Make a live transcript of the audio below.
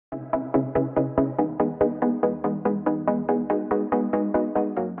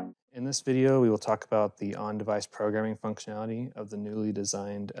this video, we will talk about the on-device programming functionality of the newly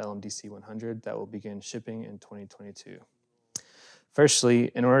designed LMDC-100 that will begin shipping in 2022.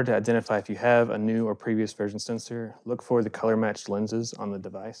 Firstly, in order to identify if you have a new or previous version sensor, look for the color-matched lenses on the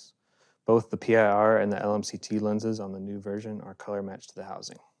device. Both the PIR and the LMCT lenses on the new version are color-matched to the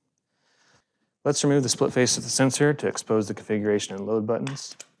housing. Let's remove the split face of the sensor to expose the configuration and load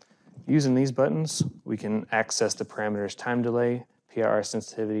buttons. Using these buttons, we can access the parameters time delay, PIR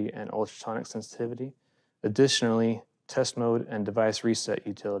sensitivity, and ultrasonic sensitivity. Additionally, test mode and device reset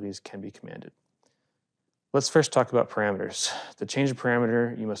utilities can be commanded. Let's first talk about parameters. To change a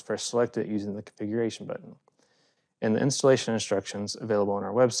parameter, you must first select it using the configuration button. In the installation instructions available on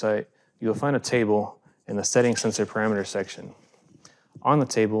our website, you will find a table in the setting sensor parameter section. On the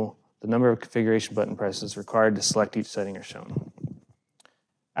table, the number of configuration button presses required to select each setting are shown.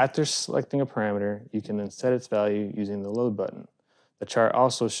 After selecting a parameter, you can then set its value using the load button. The chart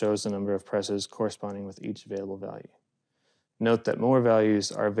also shows the number of presses corresponding with each available value. Note that more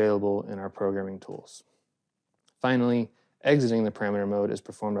values are available in our programming tools. Finally, exiting the parameter mode is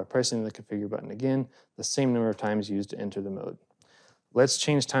performed by pressing the configure button again, the same number of times used to enter the mode. Let's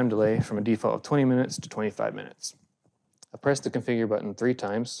change time delay from a default of 20 minutes to 25 minutes. I press the configure button 3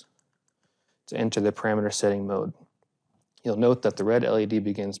 times to enter the parameter setting mode. You'll note that the red LED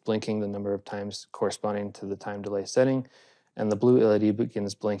begins blinking the number of times corresponding to the time delay setting, and the blue LED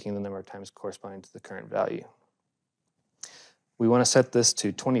begins blinking the number of times corresponding to the current value. We want to set this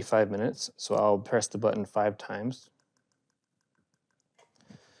to 25 minutes, so I'll press the button 5 times.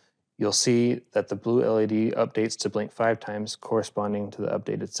 You'll see that the blue LED updates to blink 5 times, corresponding to the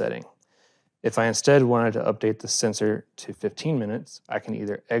updated setting. If I instead wanted to update the sensor to 15 minutes, I can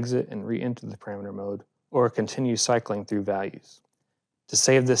either exit and re-enter the parameter mode, or continue cycling through values. To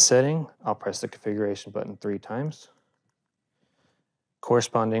save this setting, I'll press the configuration button 3 times,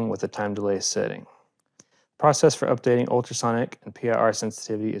 corresponding with the time delay setting. The process for updating ultrasonic and PIR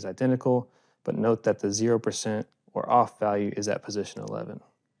sensitivity is identical, but note that the 0% or off value is at position 11.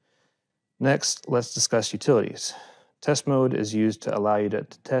 Next, let's discuss utilities. Test mode is used to allow you to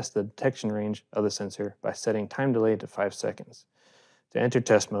test the detection range of the sensor by setting time delay to 5 seconds. To enter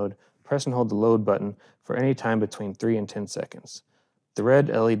test mode, press and hold the load button for any time between 3 and 10 seconds. The red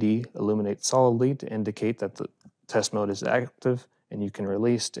LED illuminates solidly to indicate that the test mode is active, and you can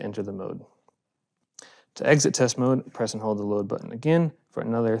release to enter the mode. To exit test mode, press and hold the load button again for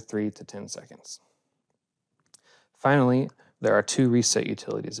another 3 to 10 seconds. Finally, there are 2 reset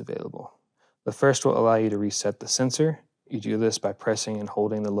utilities available. The first will allow you to reset the sensor. You do this by pressing and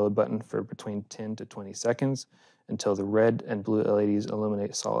holding the load button for between 10 to 20 seconds until the red and blue LEDs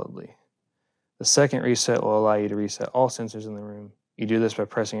illuminate solidly. The second reset will allow you to reset all sensors in the room. You do this by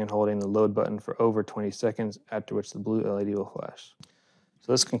pressing and holding the load button for over 20 seconds, after which the blue LED will flash.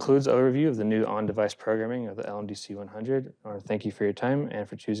 So this concludes the overview of the new on-device programming of the LMDC-100. I want to thank you for your time and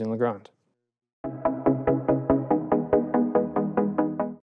for choosing Legrand.